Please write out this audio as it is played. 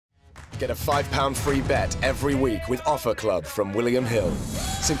Get a £5 free bet every week with Offer Club from William Hill.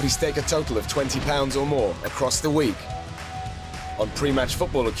 Simply stake a total of £20 or more across the week on pre-match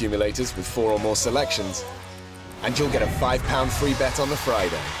football accumulators with 4 or more selections, and you'll get a £5 free bet on the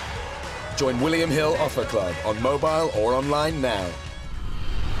Friday. Join William Hill Offer Club on mobile or online now.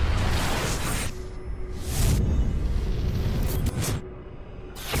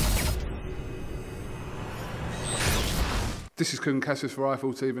 This is KUGAN CASSIUS for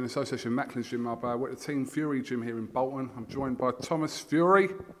iFull TV in association with Macklin's Gym. We're at the Team Fury gym here in Bolton. I'm joined by Thomas Fury.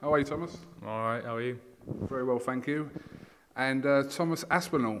 How are you, Thomas? All right, how are you? Very well, thank you. And Thomas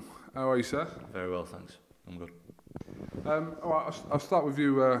Aspinall. How are you, sir? Very well, thanks. I'm good. All right, I'll start with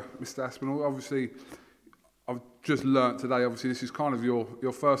you, Mr. Aspinall. Obviously, I've just learnt today, obviously, this is kind of your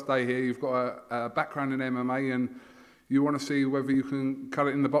first day here. You've got a background in MMA and you want to see whether you can cut it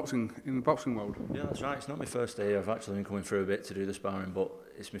in the boxing world. Yeah, that's right. It's not my first day. I've actually been coming through a bit to do the sparring, but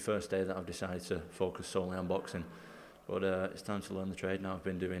it's my first day that I've decided to focus solely on boxing. But it's time to learn the trade now. I've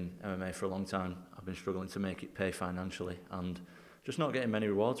been doing MMA for a long time. I've been struggling to make it pay financially and just not getting many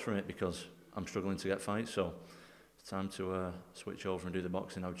rewards from it because I'm struggling to get fights. So it's time to switch over and do the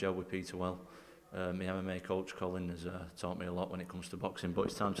boxing. I've gelled with Peter well. My MMA coach, Colin, has taught me a lot when it comes to boxing, but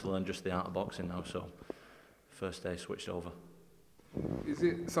it's time to learn just the art of boxing now. So first day switched over. Is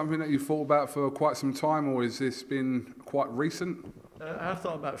it something that you've thought about for quite some time, or has this been quite recent? I have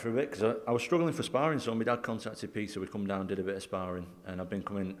thought about it for a bit because I was struggling for sparring, so my dad contacted Peter, we'd come down, did a bit of sparring, and I've been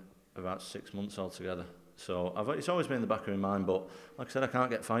coming about 6 months altogether. So it's always been in the back of my mind, but like I said, I can't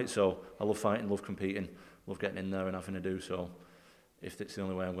get fights, so I love fighting, love competing, love getting in there and having to do, so if it's the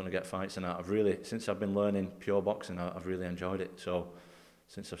only way I'm going to get fights, and I've really, since I've been learning pure boxing, I've really enjoyed it, so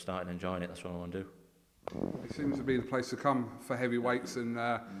since I've started enjoying it, that's what I want to do. It seems to be the place to come for heavyweights, and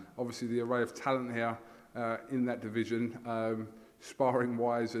obviously the array of talent here in that division,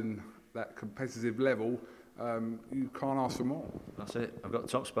 sparring-wise and that competitive level, you can't ask for more. That's it. I've got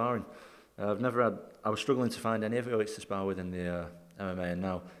top sparring. I was struggling to find any heavyweights to spar with in the MMA, and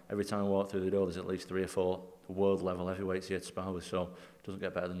now every time I walk through the door, there's at least 3 or 4 world-level heavyweights here to spar with, so it doesn't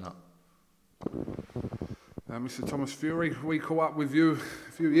get better than that. Mr. Thomas Fury, we caught up with you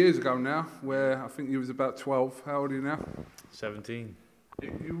a few years ago now, where I think you was about 12. How old are you now? 17.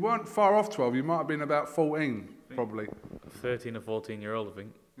 You weren't far off 12, you might have been about 14, probably. 13 or 14-year-old, I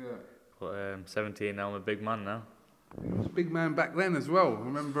think. Yeah. But 17 now, I'm a big man now. You was a big man back then as well. I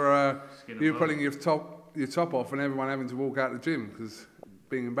remember you putting your top off and everyone having to walk out the gym because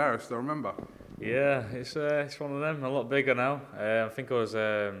being embarrassed, I remember. Yeah, it's one of them, a lot bigger now. I think I was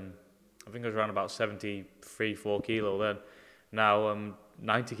around about 4 kilo then. Now I'm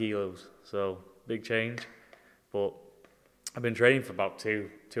 90 kilos, so big change. But I've been training for about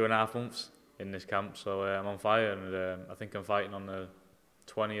 2.5 months in this camp, so I'm on fire, and I think I'm fighting on the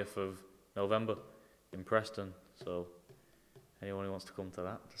 20th of November in Preston. So anyone who wants to come to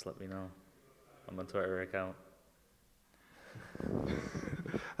that, just let me know on my Twitter account.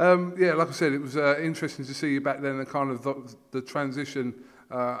 Yeah, like I said, it was interesting to see you back then, and kind of the transition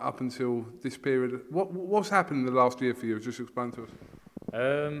up until this period. What's happened in the last year for you? Just explain to us.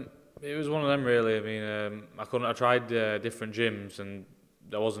 It was one of them really. I mean, I tried different gyms and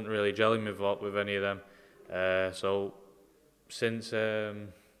I wasn't really gelling with any of them. So since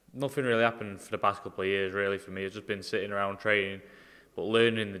nothing really happened for the past couple of years really for me. It's just been sitting around training, but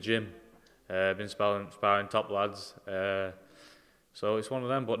learning in the gym. Been sparring top lads. So it's one of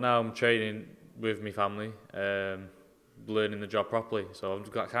them. But now I'm training with my family. Learning the job properly, so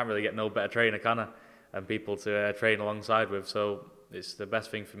I can't really get no better trainer, can I? And people to train alongside with, so it's the best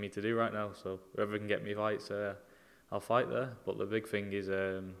thing for me to do right now. So whoever can get me fights, I'll fight there. But the big thing is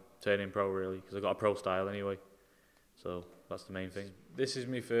turning pro really, because I've got a pro style anyway. So that's the main thing. This is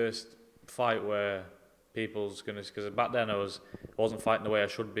my first fight where people's gonna, because back then I wasn't fighting the way I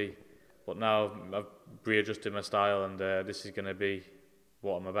should be, but now I've readjusted my style, and this is gonna be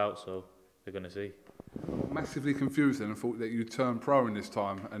what I'm about. So they're gonna see. Massively confused then and thought that you'd turn pro in this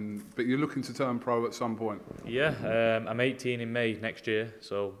time, but you're looking to turn pro at some point. Yeah, I'm 18 in May next year,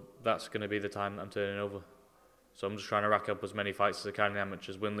 so that's going to be the time that I'm turning over. So I'm just trying to rack up as many fights as I can in the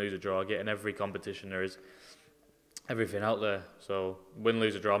amateurs, win, lose or draw, get in every competition there is, everything out there. So win,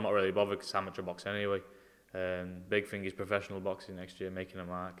 lose or draw, I'm not really bothered because it's amateur boxing anyway. Big thing is professional boxing next year, making a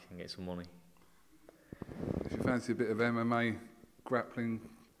mark and get some money. If you fancy a bit of MMA, grappling?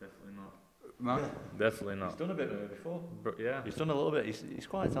 Definitely not. No? Definitely not. He's done a bit of it before. But yeah. He's done a little bit. He's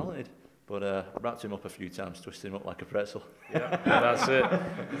quite talented. But wrapped him up a few times, twisted him up like a pretzel. Yeah, that's it.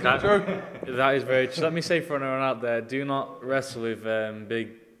 That is very true. Let me say for anyone out there, do not wrestle with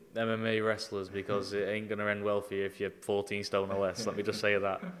big MMA wrestlers because it ain't going to end well for you if you're 14 stone or less. Let me just say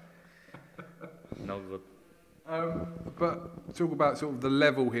that. no good. But talk about sort of the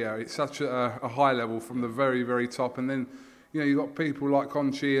level here. It's such a high level from the very, very top, and then you've got people like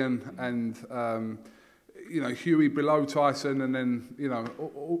Conchi and Huey below Tyson, and then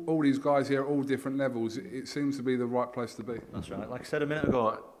all these guys here at all different levels. It seems to be the right place to be. That's right. Like I said a minute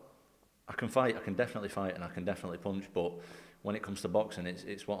ago, I can fight. I can definitely fight, and I can definitely punch. But when it comes to boxing,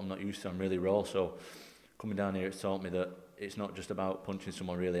 it's what I'm not used to. I'm really raw. So coming down here, it's taught me that it's not just about punching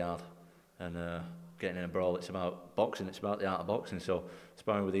someone really hard and getting in a brawl. It's about boxing. It's about the art of boxing. So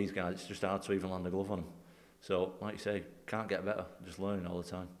sparring with these guys, it's just hard to even land a glove on them. So like you say, can't get better. Just learning all the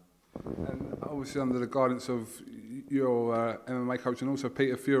time. And obviously under the guidance of your MMA coach and also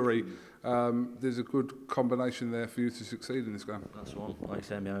Peter Fury, there's a good combination there for you to succeed in this game. That's one. Like I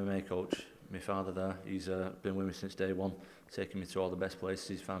say, my MMA coach, my father there, he's been with me since day one, taking me to all the best places.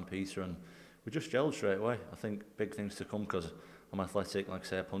 He's found Peter, and we just gelled straight away. I think big things to come because I'm athletic. Like I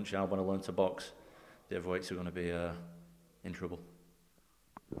say, I punch hard when I learn to box. The heavyweights are going to be in trouble.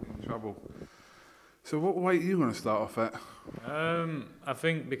 In trouble. So what weight are you going to start off at? I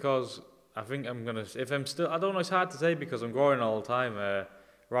think I'm going to, if I'm still, I don't know, it's hard to say because I'm growing all the time.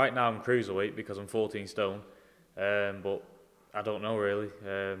 Right now I'm cruiserweight because I'm 14 stone, but I don't know really.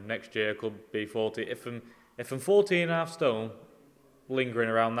 Next year I could be 40. If I'm 14 and a half stone, lingering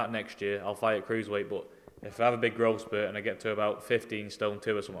around that next year, I'll fight at cruiserweight, but if I have a big growth spurt and I get to about 15 stone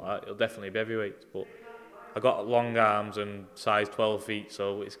 2 or something like that, it'll definitely be heavyweight. But I got long arms and size 12 feet,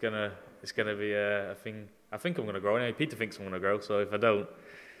 so it's gonna be a thing. I think I'm gonna grow. Anyway, Peter thinks I'm gonna grow, so if I don't,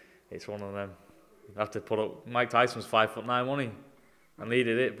 it's one of them. I have to put up. Mike Tyson's 5'9", wasn't he? I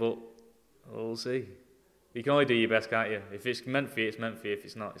needed it, but we'll see. You can only do your best, can't you? If it's meant for you, it's meant for you. If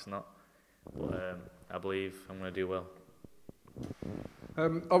it's not, it's not. But I believe I'm gonna do well.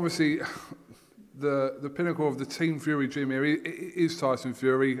 Obviously, the pinnacle of the Team Fury gym here is Tyson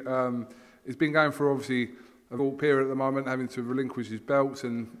Fury. He's been going through obviously a short period at the moment, having to relinquish his belts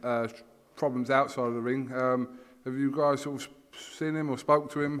and problems outside of the ring. Have you guys sort of seen him or spoke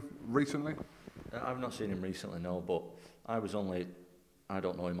to him recently? I've not seen him recently, no, but I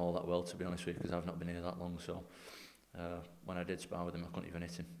don't know him all that well, to be honest with you, because I've not been here that long, so when I did spar with him, I couldn't even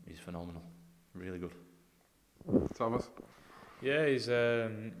hit him. He's phenomenal, really good. Thomas? Yeah, he's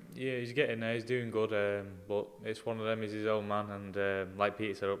getting there. He's doing good, but it's one of them. He's his own man, and like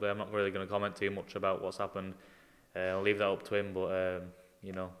Peter said up there, I'm not really going to comment too much about what's happened. I'll leave that up to him. But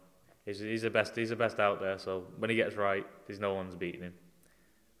he's the best. He's the best out there. So when he gets right, there's no one's beating him.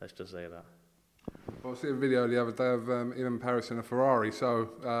 Let's just say that. Well, I see a video the other day of him and Paris in a Ferrari. So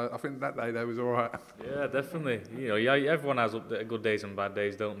I think that day there was all right. Yeah, definitely. Everyone has good days and bad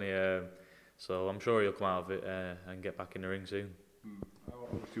days, don't they? So I'm sure he'll come out of it and get back in the ring soon.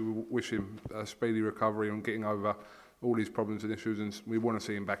 Obviously, we wish him a speedy recovery and getting over all these problems and issues, and we want to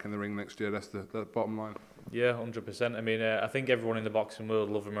see him back in the ring next year. That's the bottom line. Yeah, 100%. I mean, I think everyone in the boxing world,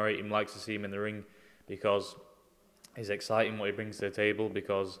 love him or hate him, likes to see him in the ring because he's exciting what he brings to the table.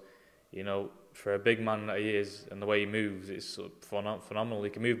 Because for a big man that he is and the way he moves, it's phenomenal. He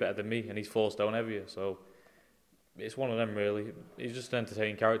can move better than me, and he's 4 stone heavier. So it's one of them, really. He's just an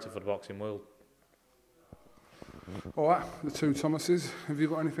entertaining character for the boxing world. All right, the two Thomases. Have you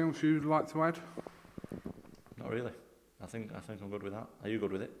got anything else you'd like to add? Not really. I think I'm good with that. Are you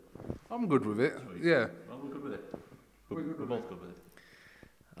good with it? I'm good with it. Yeah. Well, we're good with it. We're both good with it.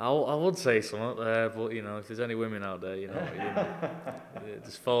 I would say something, but if there's any women out there,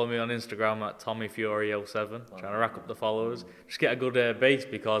 just follow me on Instagram at TommyFury07. Trying to rack up the followers. Just get a good base,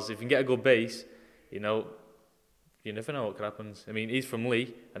 because if you can get a good base, you never know what could happen. I mean, he's from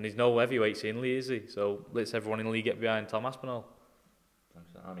Lee, and there's no heavyweights in Lee, is he? So let's everyone in Lee get behind Tom Aspinall. Thanks.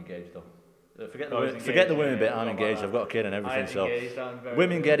 I'm engaged though. Forget the women bit. I'm engaged. I've got a kid and everything. So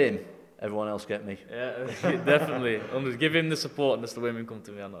women get him. Everyone else get me. Yeah, definitely. Give him the support, and the women come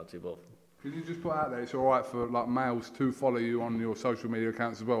to me. I'm not too bothered. Could you just put out there it's all right for males to follow you on your social media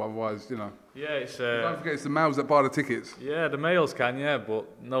accounts as well? Otherwise, Yeah, it's. Don't forget, it's the males that buy the tickets. Yeah, the males can,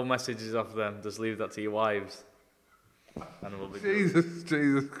 but no messages off them. Just leave that to your wives. And we'll be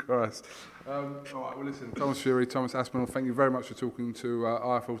Jesus Christ. All right, well, listen, Thomas Fury, Thomas Aspinall, thank you very much for talking to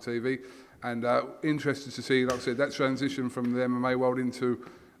IFL TV. And interested to see, like I said, that transition from the MMA world into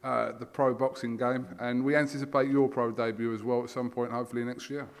the pro boxing game. And we anticipate your pro debut as well at some point, hopefully next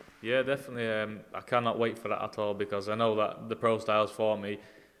year. Yeah, definitely. I cannot wait for that at all, because I know that the pro style's for me.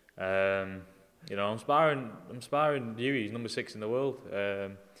 I'm sparring Huey, he's number 6 in the world.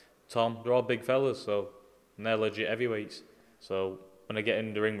 Tom, they're all big fellas, and they're legit heavyweights. So when I get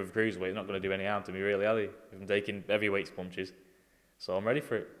in the ring with a cruiserweight, they're not going to do any harm to me, really, are they? If I'm taking heavyweights punches. So I'm ready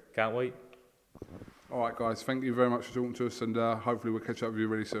for it. Can't wait. All right, guys. Thank you very much for talking to us, and hopefully we'll catch up with you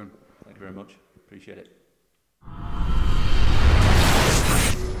really soon. Thank you very much. Appreciate it.